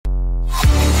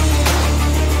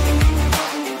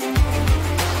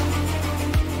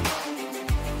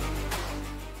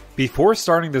Before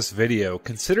starting this video,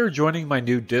 consider joining my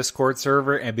new Discord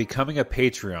server and becoming a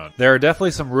Patreon. There are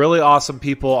definitely some really awesome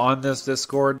people on this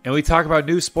Discord, and we talk about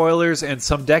new spoilers and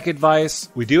some deck advice.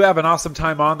 We do have an awesome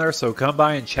time on there, so come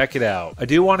by and check it out. I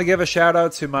do want to give a shout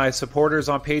out to my supporters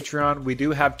on Patreon. We do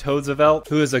have Toadsavelt,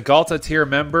 who is a Galta tier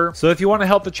member. So if you want to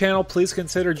help the channel, please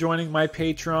consider joining my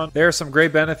Patreon. There are some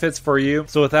great benefits for you.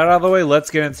 So with that out of the way, let's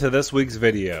get into this week's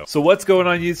video. So what's going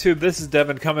on YouTube? This is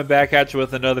Devin coming back at you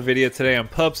with another video today on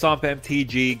PubStomp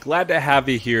MTG. Glad to have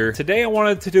you here. Today I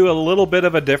wanted to do a little bit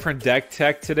of a different deck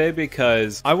tech today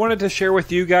because I wanted to share with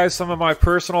you guys some of my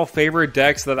personal favorite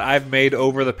decks that I've made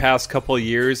over the past couple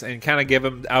years and kind of give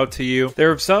them out to you.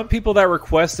 There are some people that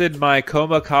requested my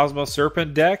Koma Cosmos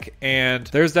Serpent deck, and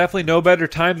there's definitely no better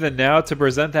time than now to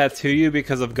present that to you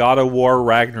because of God of War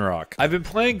Ragnarok. I've been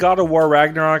playing God of War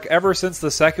Ragnarok ever since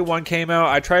the second one came out.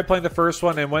 I tried playing the first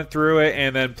one and went through it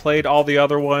and then played all the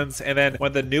other ones, and then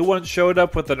when the new one showed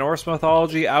up with the Norse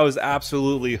mythology, I was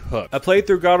absolutely hooked. I played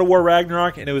through God of War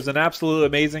Ragnarok and it was an absolutely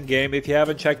amazing game. If you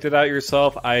haven't checked it out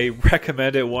yourself, I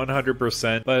recommend it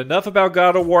 100%. But enough about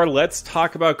God of War, let's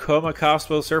talk about Koma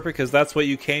Cosmos Serpent because that's what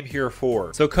you came here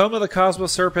for. So Koma the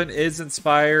Cosmos Serpent is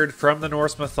inspired from the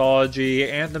Norse mythology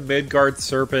and the Midgard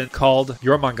serpent called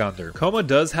Jormungandr. Koma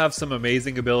does have some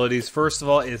amazing abilities. First of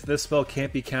all, is this spell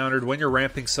can't be countered. When you're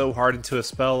ramping so hard into a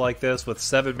spell like this with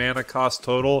 7 mana cost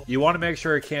total, you want to make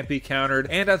sure it can't be countered.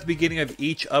 And at the beginning of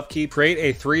each upkeep, create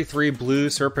a 3/3 blue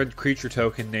serpent creature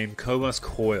token named Koma's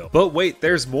Coil. But wait,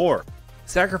 there's more.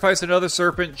 Sacrifice another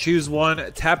serpent, choose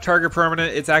one, tap target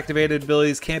permanent, its activated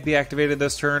abilities can't be activated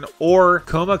this turn, or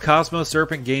Koma Cosmos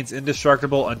Serpent gains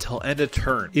indestructible until end of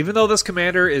turn. Even though this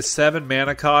commander is 7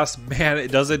 mana cost, man,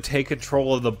 it doesn't take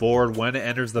control of the board when it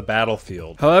enters the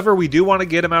battlefield. However, we do want to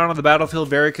get him out on the battlefield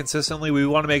very consistently. We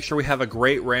want to make sure we have a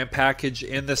great ramp package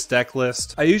in this deck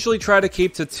list. I usually try to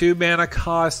keep to 2 mana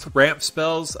cost ramp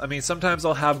spells. I mean, sometimes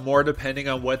I'll have more depending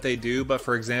on what they do, but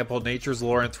for example, Nature's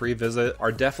Lore and 3 Visit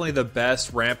are definitely the best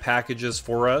ramp packages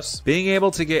for us. Being able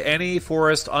to get any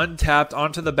forest untapped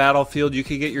onto the battlefield, you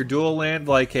can get your dual land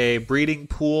like a breeding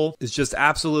pool, is just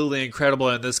absolutely incredible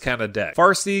in this kind of deck.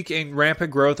 Farseek and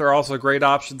Rampant Growth are also great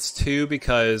options too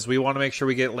because we want to make sure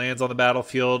we get lands on the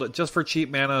battlefield just for cheap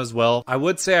mana as well. I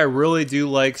would say I really do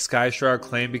like Skyshroud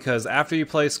Claim because after you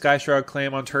play Skyshroud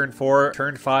Claim on turn 4,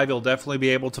 turn 5 you'll definitely be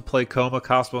able to play Koma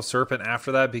Cosmos Serpent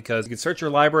after that because you can search your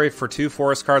library for 2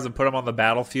 forest cards and put them on the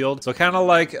battlefield. So kind of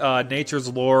like Nature's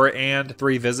Lore and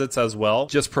 3 Visits as well.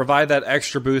 Just provide that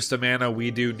extra boost of mana we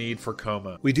do need for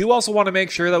Koma. We do also want to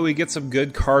make sure that we get some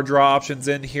good card draw options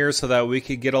in here so that we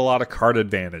could get a lot of card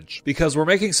advantage. Because we're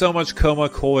making so much Koma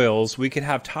coils, we can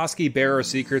have Toski Bearer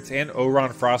Secrets and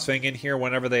Oron Frostfang in here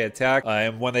whenever they attack.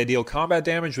 And when they deal combat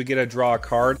damage, we get to draw a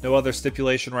card. No other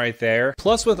stipulation right there.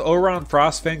 Plus with Oron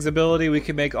Frostfang's ability, we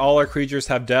can make all our creatures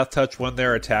have Death Touch when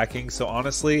they're attacking. So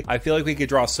honestly, I feel like we could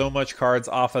draw so much cards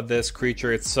off of this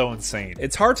creature. It's so insane.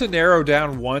 It's hard to narrow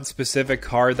down one specific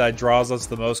card that draws us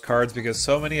the most cards because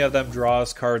so many of them draw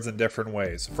us cards in different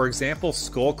ways. For example,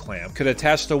 Skull Clamp could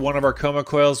attach to one of our Koma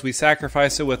coils, we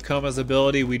sacrifice it with Koma's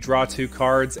ability, we draw 2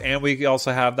 cards, and we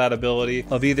also have that ability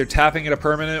of either tapping it a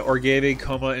permanent or giving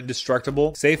Koma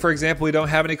indestructible. Say for example we don't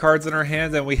have any cards in our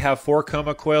hand and we have 4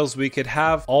 Koma coils, we could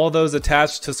have all of those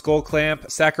attached to Skull Clamp,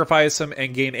 sacrifice them,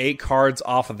 and gain 8 cards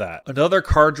off of that. Another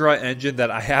card draw engine that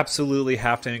I absolutely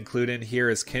have to include in here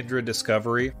is Kindred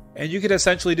Discovery. And you could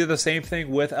essentially do the same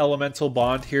thing with Elemental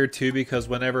Bond here too, because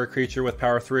whenever a creature with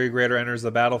power 3 or greater enters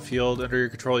the battlefield under your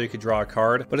control, you could draw a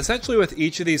card. But essentially with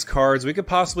each of these cards, we could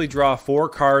possibly draw 4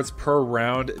 cards per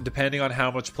round, depending on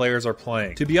how much players are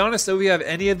playing. To be honest, if we have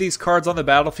any of these cards on the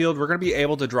battlefield, we're going to be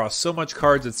able to draw so much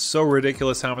cards, it's so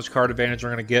ridiculous how much card advantage we're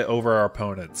going to get over our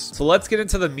opponents. So let's get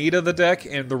into the meat of the deck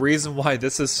and the reason why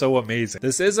this is so amazing.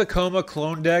 This is a Koma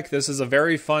clone deck. This is a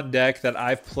very fun deck that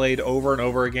I've played over and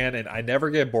over again, and I never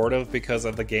get bored of because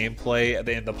of the gameplay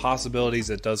and the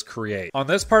possibilities it does create. On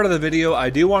this part of the video,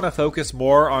 I do want to focus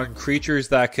more on creatures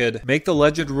that could make the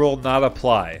legend rule not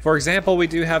apply. For example, we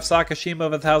do have Sakashima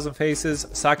of 1,000 Faces,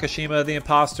 Sakashima the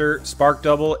Imposter, Spark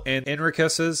Double, and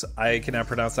Inricus's, I cannot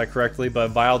pronounce that correctly, but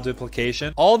Vile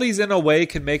Duplication. All these in a way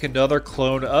can make another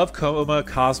clone of Koma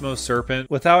Cosmos Serpent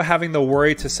without having the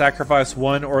worry to sacrifice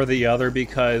one or the other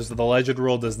because the legend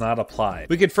rule does not apply.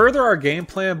 We could further our game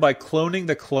plan by cloning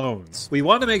the clones. We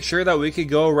want to make sure that we could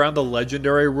go around the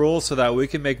legendary rule so that we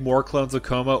can make more clones of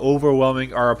Koma,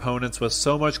 overwhelming our opponents with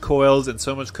so much coils and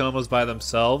so much Komas by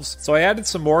themselves. So I added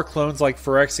some more clones like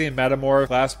Phyrexian Metamorph,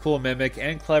 Glasspool Mimic,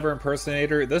 and Clever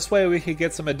Impersonator. This way we could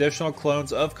get some additional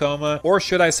clones of Koma, or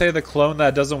should I say the clone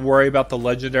that doesn't worry about the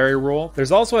legendary rule.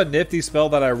 There's also a nifty spell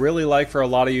that I really like for a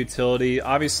lot of utility.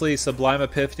 Obviously, Sublime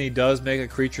Epiphany does make a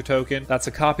creature token. That's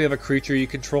a copy of a creature you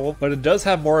control, but it does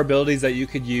have more abilities that you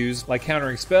could use, like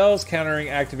countering spells, countering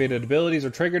activated abilities or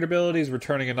triggered abilities,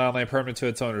 returning a non-land permanent to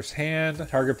its owner's hand.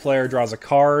 Target player draws a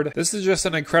card. This is just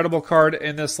an incredible card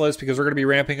in this list because we're going to be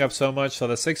ramping up so much, so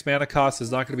the 6 mana cost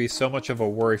is not going to be so much of a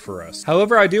worry for us.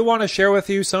 However, I do want to share with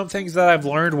you some things that I've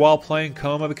learned while playing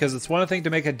Koma, because it's one thing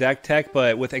to make a deck tech,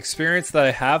 but with experience that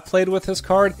I have played with this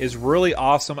card is really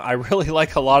awesome. I really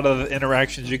like a lot of the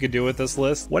interactions you could do with this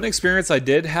list. One experience I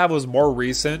did have was more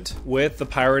recent with the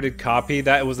pirated copy.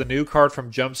 That was a new card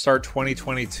from Jumpstart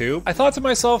 2022. I thought to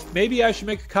myself, maybe I should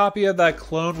make a copy of that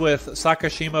clone with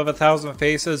Sakashima of 1,000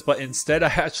 Faces, but instead I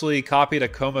actually copied a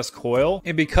Koma's Coil.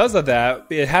 And because of that,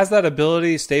 it has that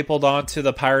ability stapled onto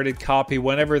the pirated copy.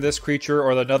 Whenever this creature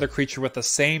or another creature with the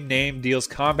same name deals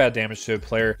combat damage to a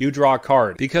player, you draw a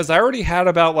card. Because I already had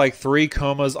about like 3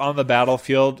 Komas on the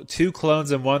battlefield, 2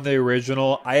 clones and 1 the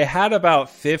original, I had about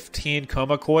 15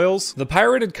 Koma coils. The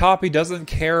pirated copy doesn't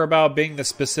care about being the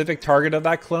specific target of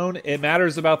that clone, it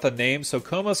matters about the name. So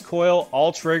Koma's Coil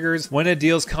all triggers when it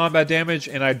deals combat damage,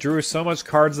 and I drew so much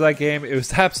cards that game, it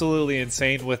was absolutely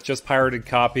insane with just pirated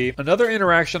copy. Another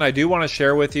interaction I do want to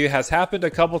share with you has happened a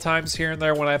couple times here and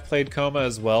there when I've played Koma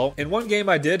as well. In one game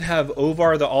I did have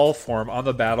Ovar the All Form on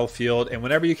the battlefield, and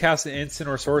whenever you cast an instant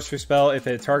or sorcery spell, if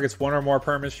it targets 1 or more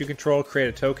permanents you control, create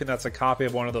a token that's a copy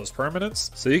of one of those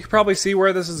permanents. So you can probably see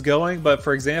where this is going, but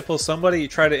for example, somebody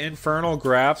tried to Infernal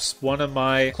Grasp one of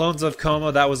my clones of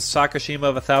Koma that was Sakashima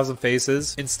of 1,000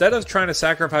 Faces. Instead of trying to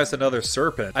sacrifice another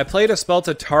Serpent, I played a spell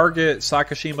to target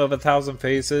Sakashima of 1,000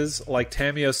 Faces, like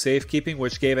Tamiyo's Safekeeping,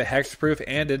 which gave it hexproof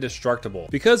and indestructible.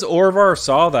 Because Orvar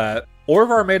saw that,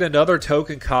 Orvar made another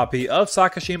token copy of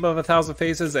Sakashima of 1,000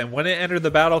 Faces, and when it entered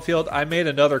the battlefield, I made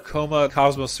another Koma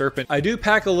Cosmos Serpent. I do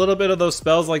pack a little bit of those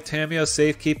spells like Tamiyo's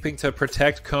Safekeeping to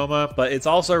protect Koma, but it's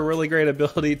also a really great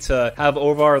ability to have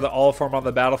Orvar the All Form on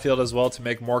the battlefield as well to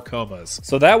make more Komas.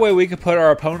 So that way we can put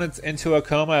our opponents into a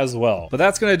Koma as well. But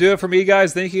that's going to do it for me,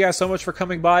 guys. Thank you guys so much for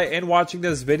coming by and watching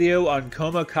this video on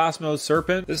Koma Cosmos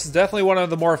Serpent. This is definitely one of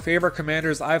the more favorite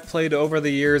commanders I've played over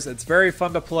the years. It's very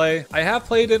fun to play. I have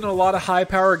played in a lot of high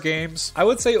power games. I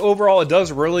would say overall it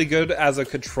does really good as a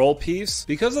control piece.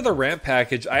 Because of the ramp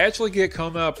package, I actually get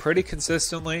Koma pretty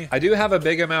consistently. I do have a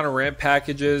big amount of ramp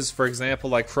packages, for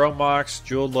example like Chrome Mox,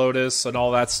 Jeweled Lotus, and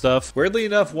all that stuff. Weirdly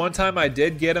enough, one time I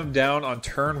did get him down on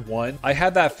turn 1. I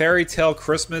had that Fairy Tale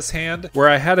Christmas hand where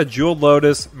I had a Jeweled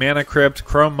Lotus, Mana Crypt,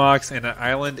 Chrome Mox, and an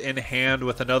island in hand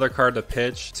with another card to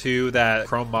pitch to that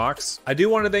Chrome Mox. I do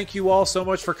want to thank you all so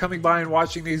much for coming by and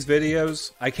watching these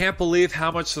videos. I can't believe how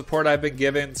much support I've been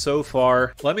given so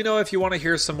far. Let me know if you want to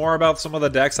hear some more about some of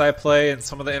the decks I play and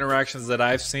some of the interactions that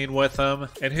I've seen with them.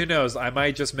 And who knows, I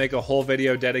might just make a whole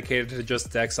video dedicated to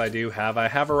just decks I do have. I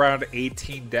have around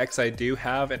 18 decks I do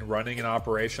have and running and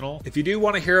operational. If you do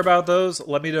want to hear about those,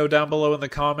 let me know down below in the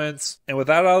comments. And with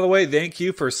that out of the way, thank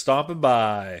you for stopping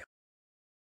by.